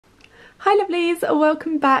Hi lovelies,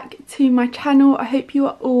 welcome back to my channel. I hope you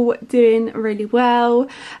are all doing really well.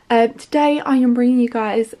 Today I am bringing you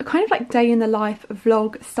guys a kind of like day in the life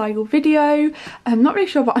vlog style video. I'm not really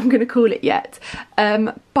sure what I'm going to call it yet,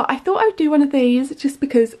 but I thought I would do one of these just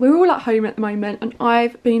because we're all at home at the moment and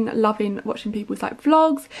I've been loving watching people's like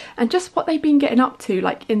vlogs and just what they've been getting up to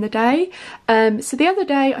like in the day. So the other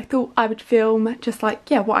day I thought I would film just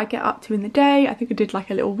like, yeah, what I get up to in the day. I think I did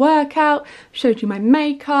like a little workout, showed you my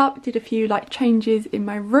makeup, did a few like changes in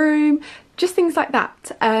my room, just things like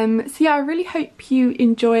that. So yeah, I really hope you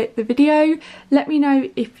enjoy the video. Let me know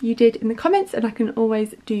if you did in the comments and I can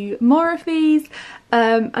always do more of these.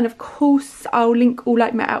 And of course I'll link all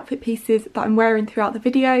like my outfit pieces that I'm wearing throughout the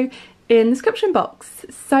video in the description box.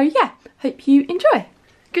 So yeah, hope you enjoy.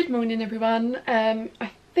 Good morning everyone.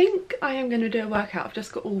 I think I am going to do a workout. I've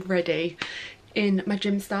just got all ready in my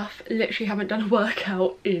gym stuff. Literally haven't done a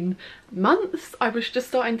workout in months. I was just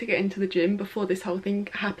starting to get into the gym before this whole thing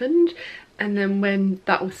happened, and then when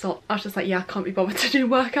that all stopped I was just like, yeah, I can't be bothered to do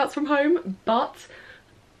workouts from home. But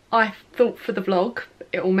I thought for the vlog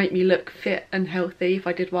it will make me look fit and healthy if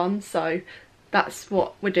I did one, so that's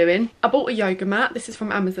what we're doing. I bought a yoga mat. This is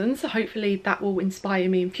from Amazon, so hopefully that will inspire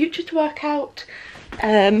me in future to work out.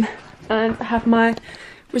 And I have my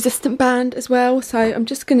resistant band as well, so I'm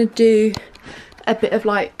just gonna do a bit of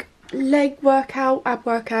like leg workout, ab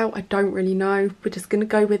workout. I don't really know, we're just gonna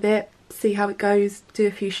go with it, see how it goes, do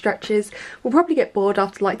a few stretches. We'll probably get bored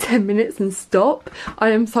after like 10 minutes and stop. I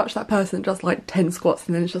am such that person that does like 10 squats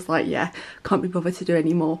and then it's just like, yeah, can't be bothered to do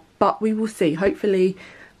any more. But we will see. Hopefully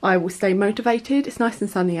I will stay motivated. It's nice and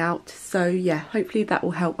sunny out, so yeah, hopefully that will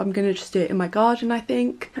help. I'm gonna just do it in my garden, I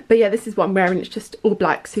think. But yeah, this is what I'm wearing. It's just all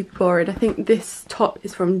black, super boring. I think this top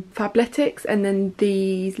is from Fabletics and then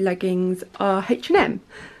these leggings are H&M.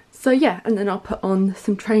 So yeah, and then I'll put on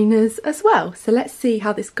some trainers as well. So let's see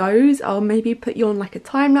how this goes. I'll maybe put you on like a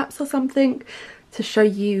time lapse or something to show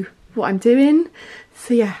you what I'm doing.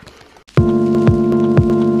 So yeah.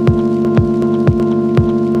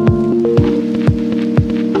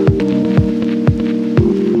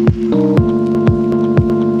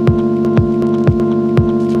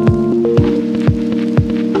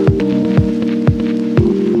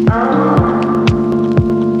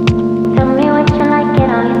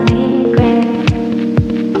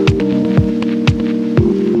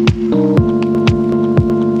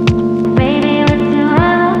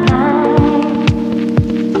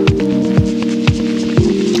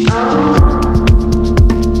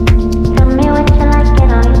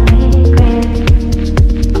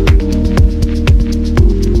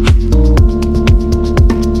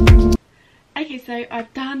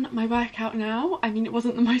 I've done my workout now. I mean, it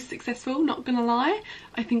wasn't the most successful, not gonna lie.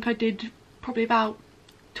 I think I did probably about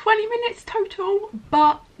 20 minutes total,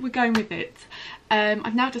 but we're going with it.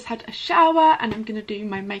 I've now just had a shower and I'm gonna do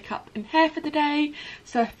my makeup and hair for the day.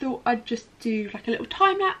 So I thought I'd just do like a little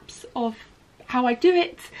time lapse of how I do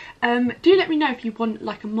it. Do let me know if you want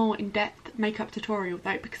like a more in-depth makeup tutorial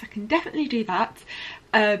though, because I can definitely do that.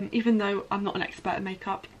 Even though I'm not an expert at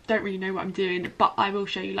makeup, don't really know what I'm doing, but I will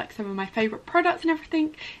show you like some of my favourite products and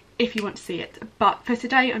everything if you want to see it. But for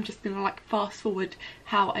today I'm just gonna like fast forward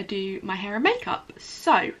how I do my hair and makeup.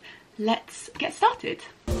 So let's get started.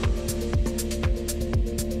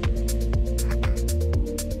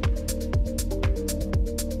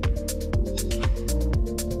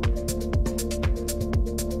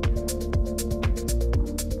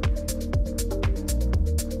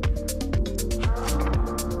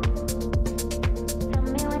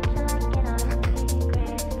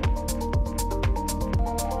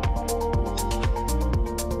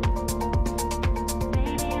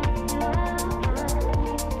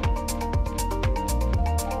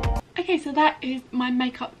 Okay, so that is my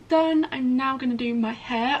makeup done. I'm now going to do my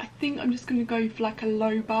hair. I think I'm just going to go for like a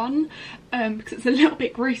low bun because it's a little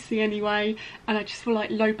bit greasy anyway, and I just feel like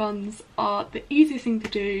low buns are the easiest thing to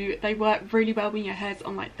do. They work really well when your hair's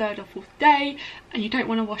on like 3rd or 4th day and you don't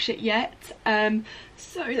want to wash it yet.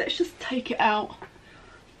 So let's just take it out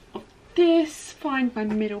of this, find my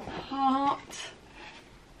middle part.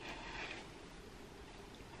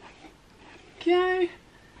 Go.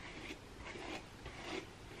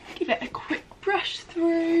 Give it a quick brush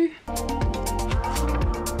through.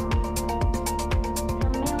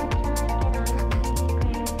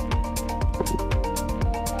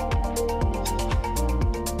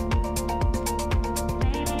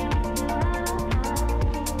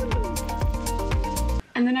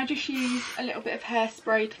 And then I just use a little bit of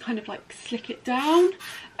hairspray to kind of like slick it down.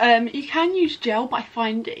 You can use gel, but I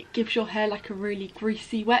find it gives your hair like a really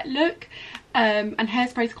greasy wet look. And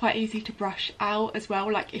hairspray is quite easy to brush out as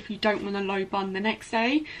well, like if you don't want a low bun the next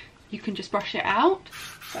day, you can just brush it out.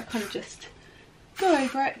 So I kind of just go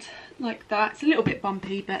over it like that. It's a little bit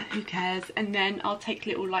bumpy, but who cares. And then I'll take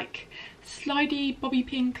little like slidey bobby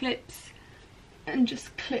pin clips and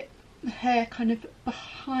just clip the hair kind of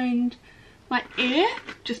behind my ear,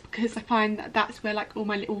 just because I find that that's where like all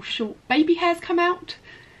my little short baby hairs come out.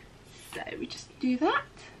 So we just do that.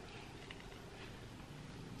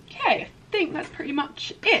 Okay, I think that's pretty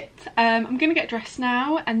much it. I'm gonna get dressed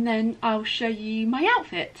now and then I'll show you my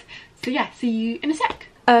outfit. So yeah, see you in a sec.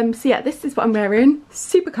 So yeah, this is what I'm wearing.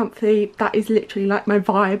 Super comfy. That is literally like my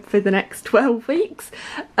vibe for the next 12 weeks.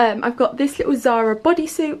 I've got this little Zara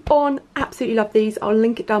bodysuit on. Absolutely love these. I'll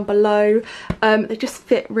link it down below. They just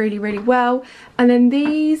fit really, really well. And then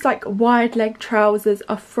these like wide leg trousers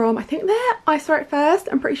are from, I think they're I Saw It First,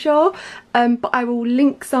 I'm pretty sure. But I will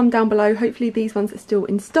link some down below. Hopefully these ones are still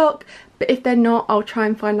in stock. But if they're not, I'll try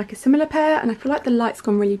and find like a similar pair. And I feel like the light's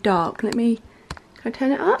gone really dark. Can I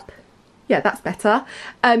turn it up? Yeah, that's better.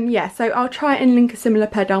 Yeah, so I'll try and link a similar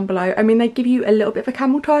pair down below. I mean, they give you a little bit of a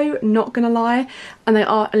camel toe, not gonna lie, and they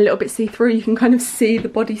are a little bit see-through. You can kind of see the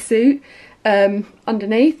bodysuit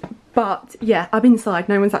underneath, but yeah, I'm inside,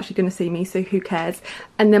 no one's actually gonna see me, so who cares.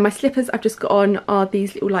 And then my slippers I've just got on are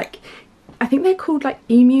these little like, I think they're called like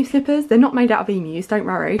emu slippers. They're not made out of emus, don't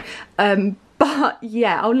worry. But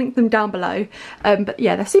yeah, I'll link them down below. But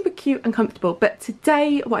yeah, they're super cute and comfortable. But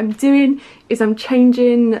today what I'm doing is I'm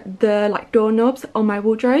changing the like doorknobs on my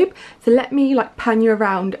wardrobe. So let me like pan you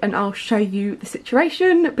around and I'll show you the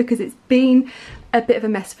situation, because it's been a bit of a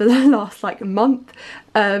mess for the last like month.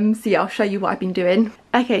 So yeah, I'll show you what I've been doing.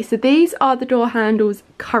 Okay, so these are the door handles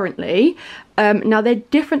currently. Now they're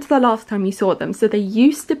different to the last time you saw them. So they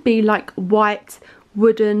used to be like white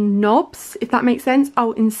wooden knobs, if that makes sense.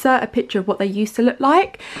 I'll insert a picture of what they used to look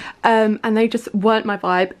like, and they just weren't my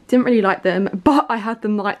vibe. Didn't really like them, but I had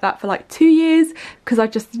them like that for like 2 years because I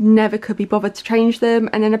just never could be bothered to change them.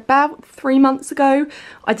 And then about 3 months ago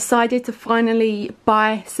I decided to finally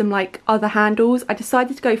buy some like other handles. I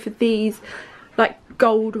decided to go for these like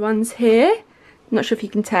gold ones here. I'm not sure if you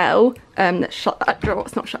can tell. Let's shut that drawer,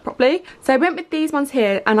 it's not shut properly. So I went with these ones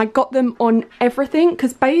here and I got them on everything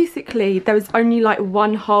because basically there was only like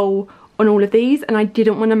one hole on all of these and I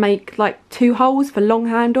didn't want to make like 2 holes for long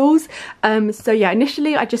handles. So yeah,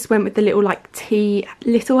 initially I just went with the little like T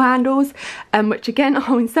little handles, which again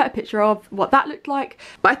I'll insert a picture of what that looked like.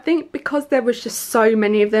 But I think because there was just so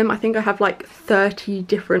many of them, I think I have like 30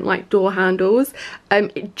 different like door handles,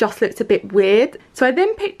 it just looked a bit weird. So I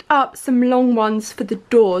then picked up some long ones for the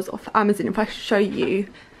doors off Amazon, if I show you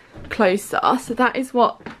closer. So that is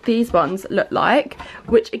what these ones look like,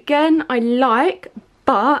 which again I like,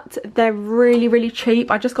 but they're really, really cheap.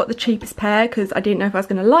 I just got the cheapest pair because I didn't know if I was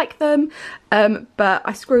going to like them, but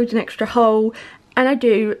I screwed an extra hole and I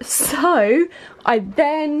do. So I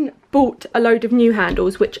then bought a load of new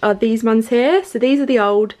handles, which are these ones here. So these are the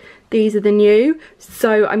old, these are the new.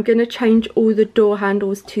 So I'm going to change all the door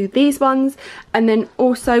handles to these ones. And then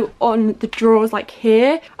also on the drawers like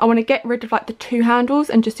here, I want to get rid of like the 2 handles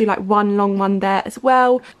and just do like one long one there as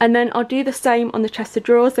well. And then I'll do the same on the chest of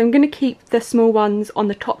drawers. So I'm going to keep the small ones on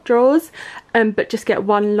the top drawers, but just get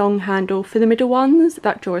one long handle for the middle ones.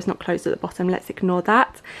 That drawer is not closed at the bottom, let's ignore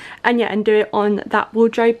that. And yeah, and do it on that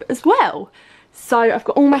wardrobe as well. So I've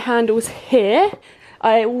got all my handles here.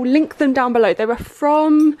 I will link them down below. They were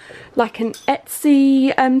from like an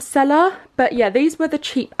Etsy seller, but yeah, these were the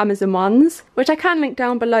cheap Amazon ones, which I can link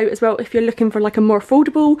down below as well if you're looking for like a more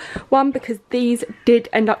affordable one, because these did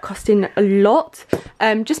end up costing a lot,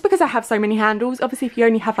 just because I have so many handles. Obviously if you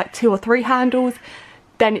only have like 2 or 3 handles,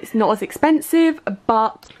 then it's not as expensive.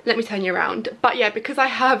 But let me turn you around. But yeah, because I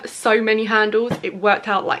have so many handles, it worked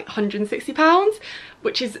out like £160,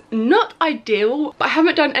 which is not ideal. But I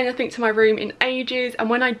haven't done anything to my room in ages, and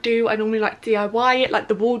when I do, I normally like DIY it. Like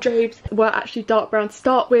the wardrobes were actually dark brown to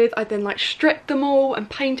start with. I then like stripped them all and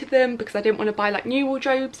painted them because I didn't want to buy like new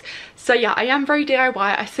wardrobes. So yeah, I am very DIY.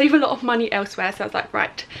 I save a lot of money elsewhere, so I was like,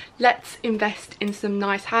 right, let's invest in some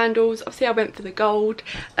nice handles. Obviously I went for the gold,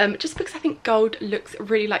 just because I think gold looks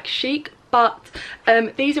really like chic. But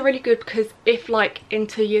these are really good because if like in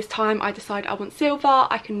 2 years time I decide I want silver,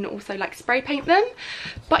 I can also like spray paint them.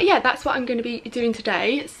 But yeah, that's what I'm going to be doing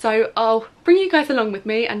today. So I'll bring you guys along with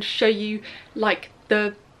me and show you like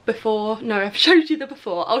the before. No, I've showed you the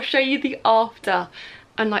before. I'll show you the after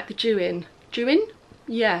and like the dew-in. Dew-in?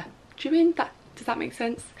 Yeah, dew-in. Does that make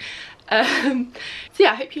sense? So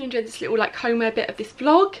yeah, I hope you enjoyed this little like homeware bit of this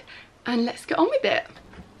vlog, and let's get on with it.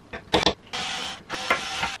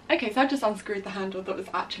 Okay, so I've just unscrewed the handle that was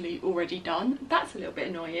actually already done. That's a little bit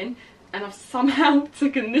annoying. and I've somehow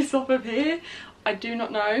taken this off of here. I do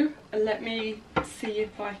not know. Let me see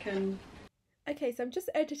if I can... Okay, so I'm just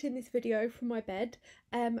editing this video from my bed,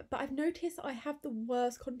 but I've noticed I have the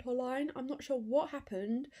worst contour line. I'm not sure what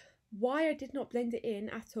happened, why I did not blend it in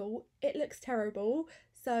at all. It looks terrible.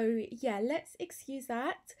 So yeah, let's excuse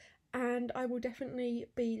that, and I will definitely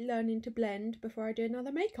be learning to blend before I do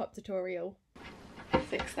another makeup tutorial.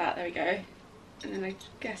 Fix that, there we go. And then I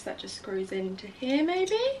guess that just screws into here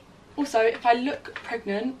maybe? Also, if I look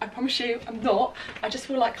pregnant, I promise you I'm not. I just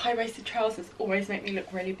feel like high-waisted trousers always make me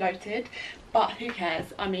look really bloated. But who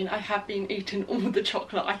cares? I mean, I have been eating all the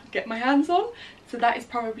chocolate I can get my hands on, so that is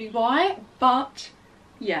probably why. But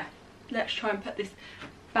yeah, let's try and put this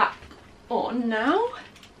back on now.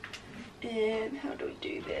 How do we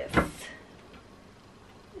do this?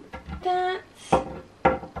 That.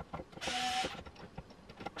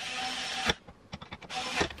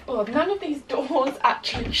 Oh, none of these doors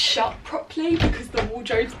actually shut properly because the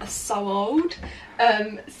wardrobes are so old.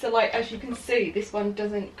 So like, as you can see, this one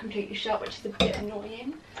doesn't completely shut, which is a bit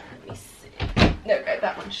annoying. Let me see. There we go,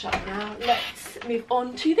 that one's shut now. Let's move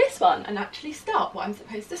on to this one and actually start what I'm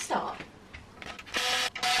supposed to start.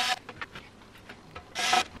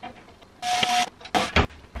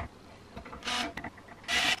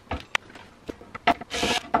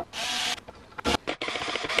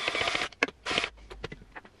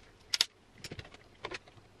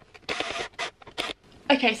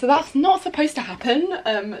 Okay, so that's not supposed to happen.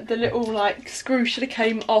 The little like screw should have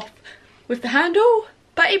came off with the handle,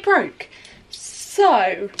 but it broke.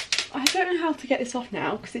 So I don't know how to get this off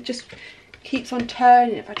now because it just keeps on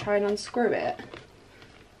turning if I try and unscrew it.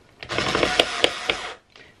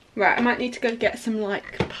 Right, I might need to go get some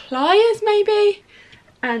like pliers maybe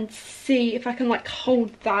and see if I can like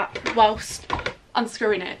hold that whilst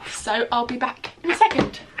unscrewing it. So I'll be back in a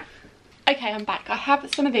second. Okay, I'm back. I have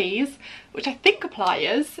some of these, which I think are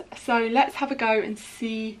pliers, so let's have a go and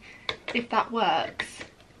see if that works.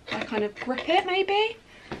 I kind of grip it maybe.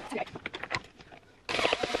 Okay.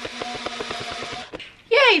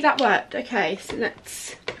 Yay, that worked. Okay, so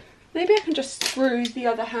let's, maybe I can just screw the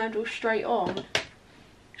other handle straight on.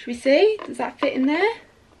 Should we see? Does that fit in there?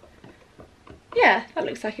 Yeah, that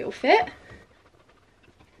looks like it will fit.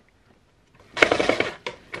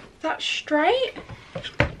 Is that straight?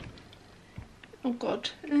 Oh god,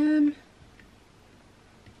 don't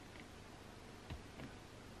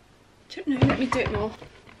know, let me do it more.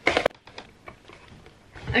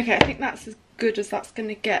 Okay, I think that's as good as that's going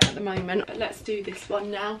to get at the moment. But let's do this one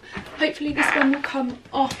now. Hopefully this one will come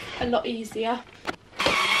off a lot easier.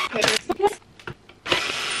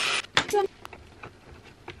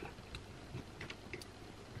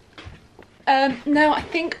 Now I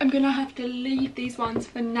think I'm going to have to leave these ones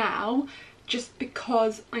for now, just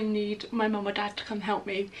because I need my mum or dad to come help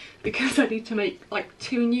me, because I need to make like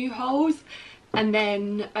 2 new holes and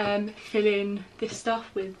then fill in this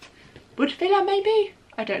stuff with wood filler maybe?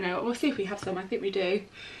 I don't know, we'll see if we have some, I think we do.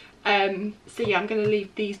 So yeah, I'm going to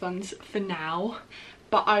leave these ones for now,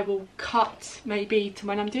 but I will cut maybe to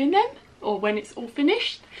when I'm doing them or when it's all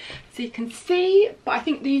finished so you can see. But I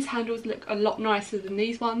think these handles look a lot nicer than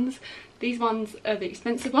these ones. These ones are the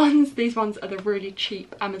expensive ones, these ones are the really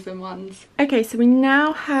cheap Amazon ones. Okay, so we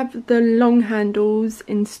now have the long handles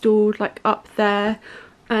installed like up there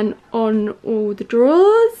and on all the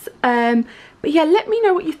drawers. But yeah, let me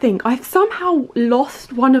know what you think. I've somehow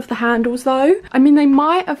lost one of the handles though. I mean, they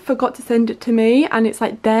might have forgot to send it to me and it's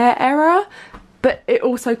like their error, but it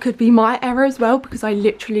also could be my error as well because I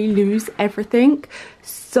literally lose everything.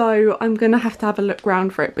 So I'm gonna have to have a look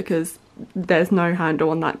round for it because there's no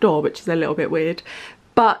handle on that door, which is a little bit weird.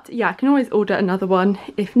 But yeah, I can always order another one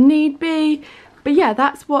if need be. But yeah,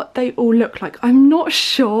 that's what they all look like. I'm not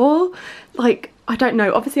sure, like, I don't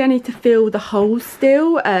know, obviously I need to fill the holes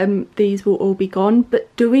still. These will all be gone,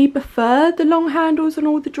 but do we prefer the long handles on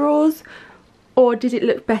all the drawers, or did it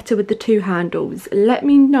look better with the 2 handles? Let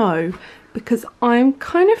me know, because I'm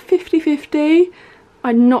kind of 50-50.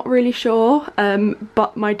 I'm not really sure,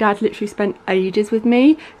 but my dad literally spent ages with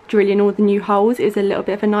me drilling all the new holes. It was a little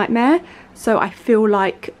bit of a nightmare, so I feel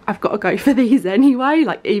like I've got to go for these anyway,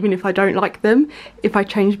 like even if I don't like them. If I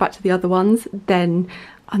change back to the other ones, then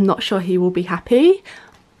I'm not sure he will be happy.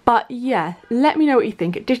 But yeah, let me know what you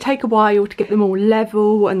think. It did take a while to get them all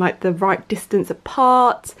level and like the right distance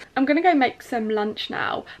apart. I'm gonna go make some lunch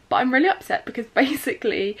now, but I'm really upset because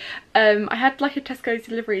basically I had like a Tesco's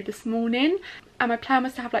delivery this morning and my plan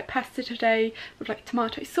was to have like pasta today with like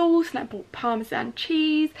tomato sauce, and I bought Parmesan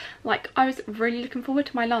cheese. Like, I was really looking forward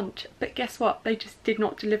to my lunch, but guess what? They just did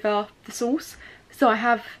not deliver the sauce. So I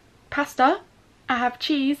have pasta, I have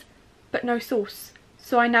cheese, but no sauce.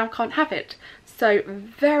 so I now can't have it. So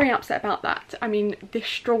very upset about that. I mean,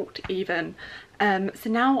 distraught even. So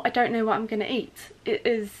now I don't know what I'm gonna eat. It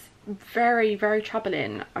is very, very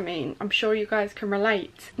troubling. I mean, I'm sure you guys can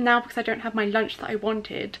relate. Now, because I don't have my lunch that I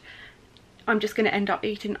wanted, I'm just going to end up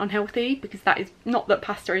eating unhealthy, because that is not that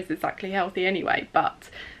pasta is exactly healthy anyway, but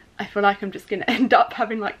I feel like I'm just going to end up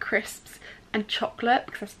having like crisps and chocolate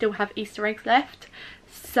because I still have Easter eggs left.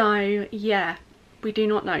 So yeah, we do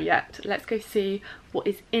not know yet. Let's go see what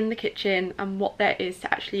is in the kitchen and what there is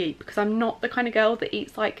to actually eat, because I'm not the kind of girl that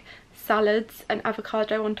eats like salads and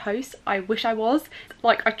avocado on toast. I wish I was.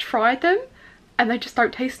 Like, I tried them and they just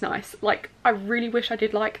don't taste nice. Like, I really wish I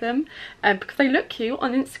did like them, because they look cute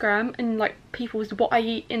on Instagram and like people's what I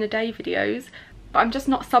eat in a day videos, but I'm just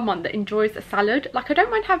not someone that enjoys a salad. Like, I don't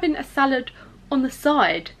mind having a salad on the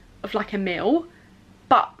side of like a meal,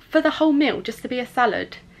 but for the whole meal just to be a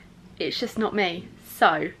salad, it's just not me.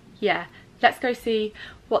 So yeah, let's go see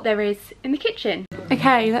what there is in the kitchen.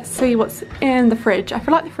 Okay, let's see what's in the fridge. I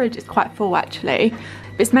feel like the fridge is quite full actually.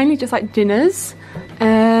 It's mainly just like dinners.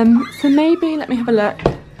 So maybe, let me have a look.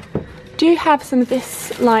 Do you have some of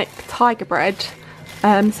this like tiger bread?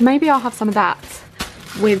 So maybe I'll have some of that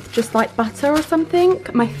with just like butter or something.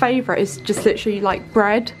 My favourite is just literally like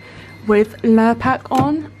bread with lurpak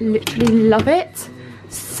on. Literally love it.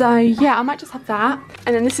 So yeah, I might just have that.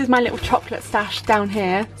 And then this is my little chocolate stash down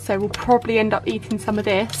here, so we'll probably end up eating some of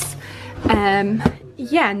this.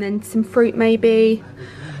 Yeah, and then some fruit maybe.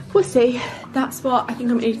 We'll see. That's what I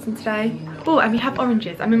think I'm eating today. Oh, and we have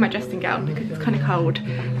oranges. I'm in my dressing gown because it's kind of cold.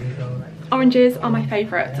 Oranges are my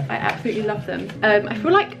favourite. I absolutely love them. I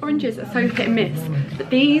feel like oranges are so hit and miss, but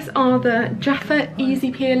these are the Jaffa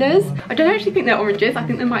Easy Peelers. I don't actually think they're oranges. I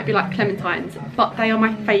think they might be like clementines, but they are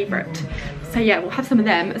my favourite. So yeah, we'll have some of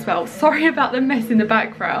them as well. Sorry about the mess in the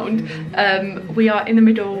background. We are in the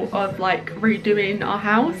middle of like redoing our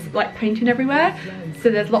house, like painting everywhere. So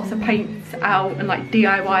there's lots of paints out and like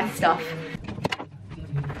DIY stuff.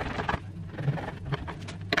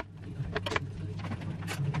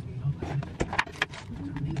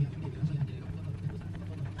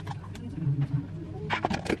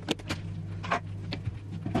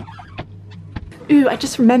 Ooh, I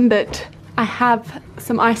just remembered I have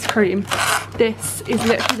some ice cream. This is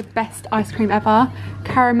literally the best ice cream ever.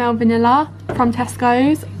 Caramel vanilla from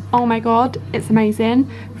Tesco's. Oh my god, it's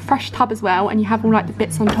amazing. Fresh tub as well, and you have all like the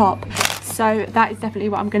bits on top. So that is definitely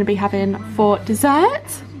what I'm going to be having for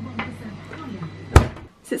dessert.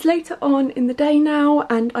 So it's later on in the day now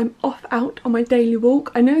and I'm off out on my daily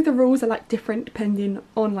walk. I know the rules are like different depending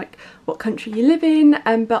on like what country you live in,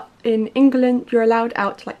 but in England you're allowed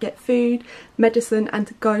out to like get food, medicine, and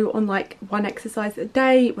to go on like one exercise a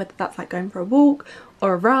day, whether that's like going for a walk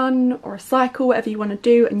or a run or a cycle, whatever you want to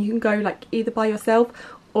do, and you can go like either by yourself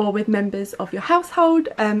or with members of your household.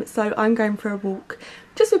 So I'm going for a walk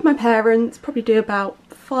just with my parents, probably do about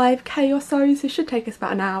 5k or so it should take us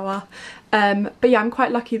about an hour. But yeah, I'm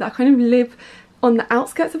quite lucky that I kind of live on the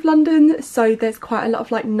outskirts of London, so there's quite a lot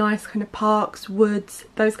of like nice kind of parks, woods,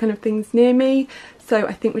 those kind of things near me. So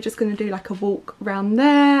I think we're just going to do like a walk around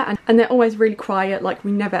there, and they're always really quiet, like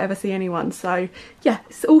we never ever see anyone. So yeah,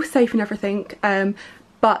 it's all safe and everything.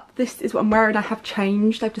 But this is what I'm wearing. I have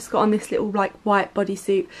changed. I've just got on this little like white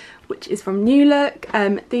bodysuit, which is from New Look.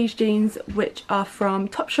 These jeans, which are from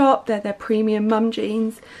Topshop, they're their premium mum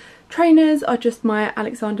jeans. Trainers are just my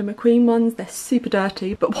Alexander McQueen ones. They're super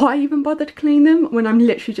dirty, but why even bother to clean them when I'm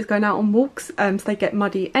literally just going out on walks? So they get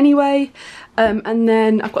muddy anyway. And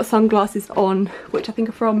then I've got sunglasses on, which I think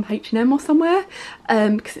are from H&M or somewhere,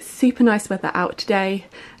 because it's super nice weather out today.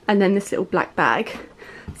 And then this little black bag.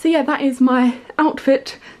 So yeah, that is my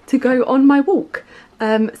outfit to go on my walk.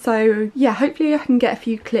 So yeah, hopefully I can get a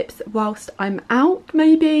few clips whilst I'm out,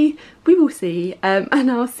 maybe. We will see. And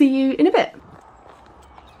I'll see you in a bit.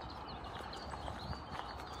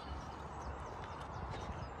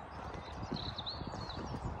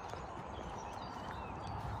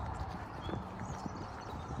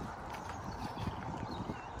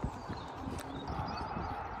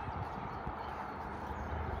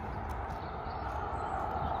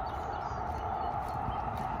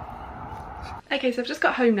 Okay, so I've just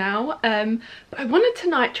got home now, but I wanted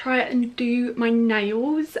tonight try and do my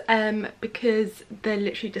nails because they're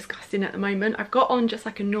literally disgusting at the moment. I've got on just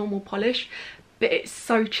like a normal polish, but it's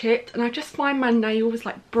so chipped, and I just find my nails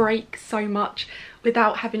like break so much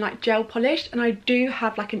without having like gel polish. And I do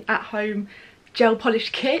have like an at-home gel polish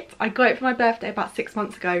kit. I got it for my birthday about 6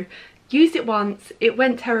 months ago. Used it once, it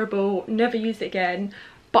went terrible, never used it again,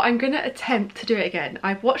 but I'm gonna attempt to do it again.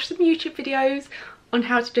 I've watched some YouTube videos on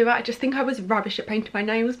how to do it. I just think I was rubbish at painting my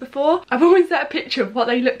nails before. I've always set a picture of what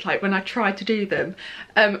they looked like when I tried to do them,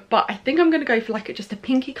 but I think I'm going to go for like just a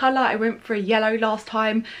pinky colour. I went for a yellow last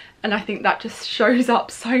time and I think that just shows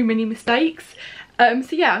up so many mistakes. So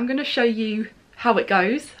yeah, I'm going to show you how it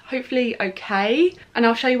goes, hopefully okay, and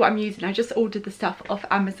I'll show you what I'm using. I just ordered the stuff off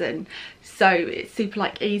Amazon, so it's super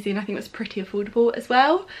like easy, and I think it's pretty affordable as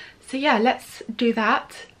well. So yeah, let's do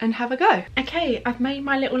that and have a go. Okay, I've made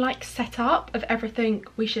my little like setup of everything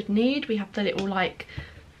we should need. We have the little like,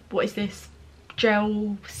 what is this,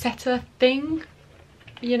 gel setter thing,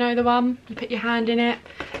 you know, the one you put your hand in it.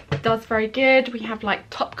 It does very good. We have like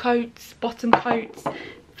top coats, bottom coats,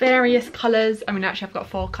 various colours. I mean, actually I've got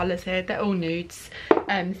 4 colours here, they're all nudes, so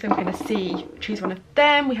I'm going to choose one of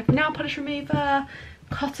them. We have nail polish remover,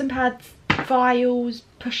 cotton pads, files,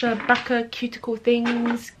 pusher, backer, cuticle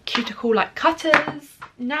things, cuticle like cutters,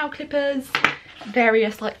 nail clippers,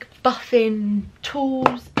 various like buffing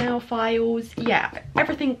tools, nail files, yeah,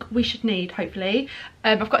 everything we should need hopefully.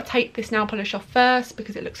 I've got to take this nail polish off first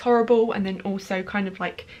because it looks horrible, and then also kind of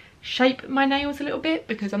like shape my nails a little bit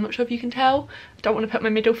because I'm not sure if you can tell. I don't want to put my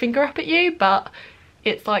middle finger up at you, but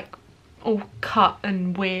it's like all cut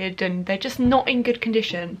and weird and they're just not in good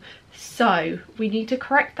condition. So we need to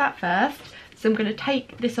correct that first. So I'm going to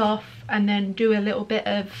take this off and then do a little bit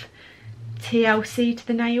of TLC to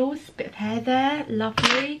the nails. Bit of hair there,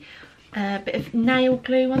 lovely. Bit of nail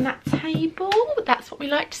glue on that table, that's what we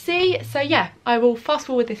like to see. So yeah, I will fast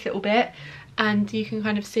forward this little bit and you can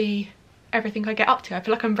kind of see everything I get up to. I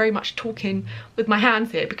feel like I'm very much talking with my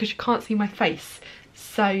hands here because you can't see my face.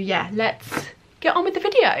 So yeah, let's get on with the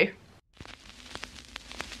video.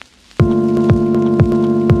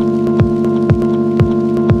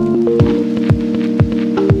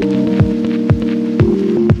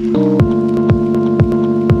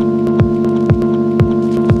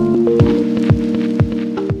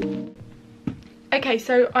 Okay,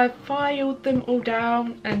 so I've filed them all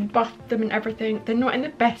down and buffed them and everything. They're not in the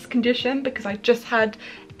best condition because I just had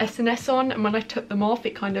S&S on, and when I took them off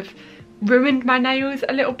it kind of ruined my nails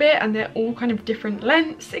a little bit, and they're all kind of different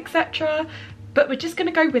lengths, etc. But we're just going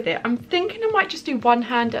to go with it. I'm thinking I might just do one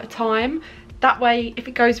hand at a time. That way if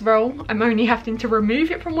it goes wrong I'm only having to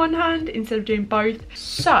remove it from one hand instead of doing both.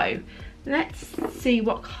 So let's see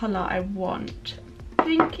what colour I want. I'm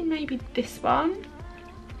thinking maybe this one.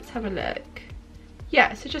 Let's have a look.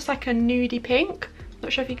 Yeah, so just like a nudie pink.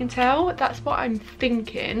 Not sure if you can tell. That's what I'm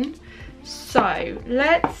thinking. So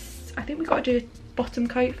let's, I think we've got to do a bottom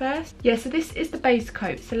coat first. Yeah, so this is the base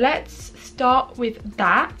coat. So let's start with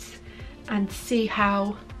that and see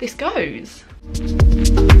how this goes.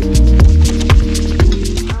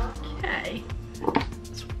 Okay,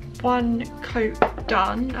 that's one coat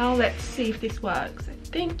done. Now let's see if this works. I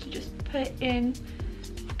think you just put it in,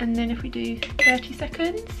 and then if we do 30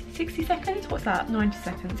 seconds, 60 seconds, what's that, 90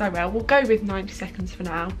 seconds, oh well, we'll go with 90 seconds for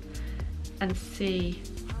now and see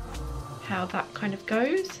how that kind of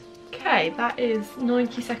goes. Okay, that is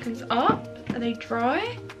 90 seconds up. Are they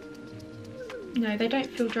dry? No, they don't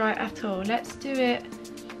feel dry at all. Let's do it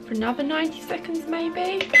for another 90 seconds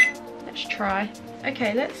maybe. Let's try.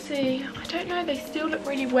 Okay, let's see. I don't know, they still look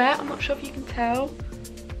really wet. I'm not sure if you can tell.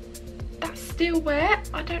 That's still wet.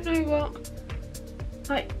 I don't know what,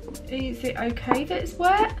 like, is it okay that it's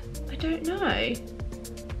wet? I don't know.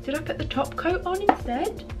 Did I put the top coat on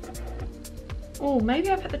instead? Oh, maybe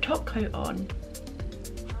I put the top coat on.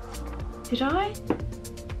 Did I?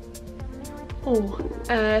 Oh,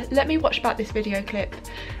 let me watch back this video clip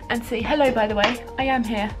and see. Hello, by the way, I am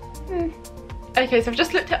here. Okay, so I've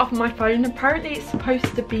just looked it up on my phone. Apparently it's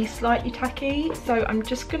supposed to be slightly tacky, so I'm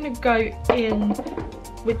just gonna go in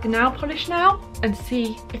with the nail polish now and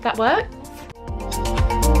see if that works.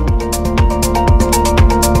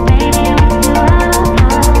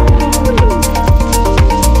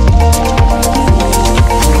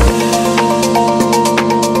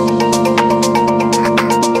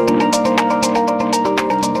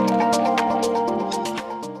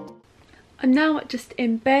 I'm now just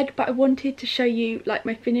in bed, but I wanted to show you like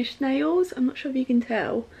my finished nails. I'm not sure if you can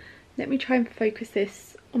tell. Let me try and focus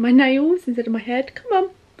this on my nails instead of my head. Come on.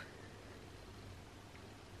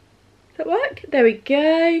 Does that work? There we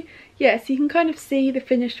go. Yeah, so you can kind of see the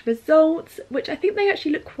finished results, which I think they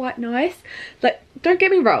actually look quite nice. Like, don't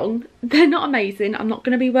get me wrong, they're not amazing. I'm not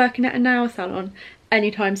going to be working at a nail salon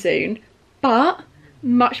anytime soon, but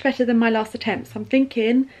much better than my last attempts. I'm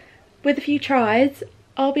thinking with a few tries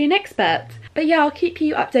I'll be an expert. But yeah, I'll keep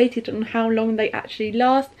you updated on how long they actually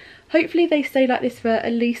last. Hopefully they stay like this for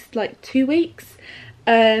at least like 2 weeks.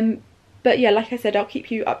 But yeah, like I said, I'll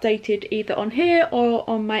keep you updated either on here or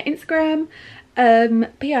on my Instagram.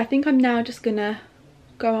 But yeah, I think I'm now just gonna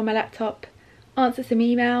go on my laptop, answer some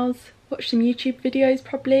emails, watch some YouTube videos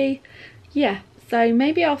probably. Yeah, so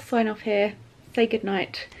maybe I'll sign off here, say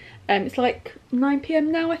goodnight. It's like 9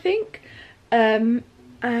 PM now I think. And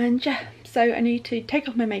yeah, so I need to take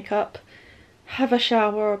off my makeup, have a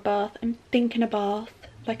shower or a bath. I'm thinking a bath,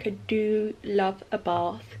 like I do love a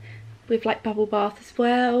bath, with like bubble bath as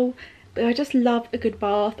well. But I just love a good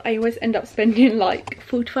bath. I always end up spending like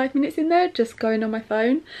 45 minutes in there just going on my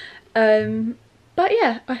phone. But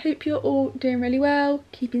yeah, I hope you're all doing really well,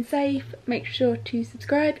 keeping safe. Make sure to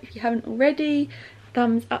subscribe if you haven't already.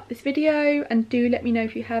 Thumbs up this video, and do let me know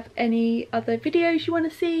if you have any other videos you want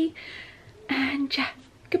to see. And yeah,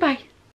 goodbye.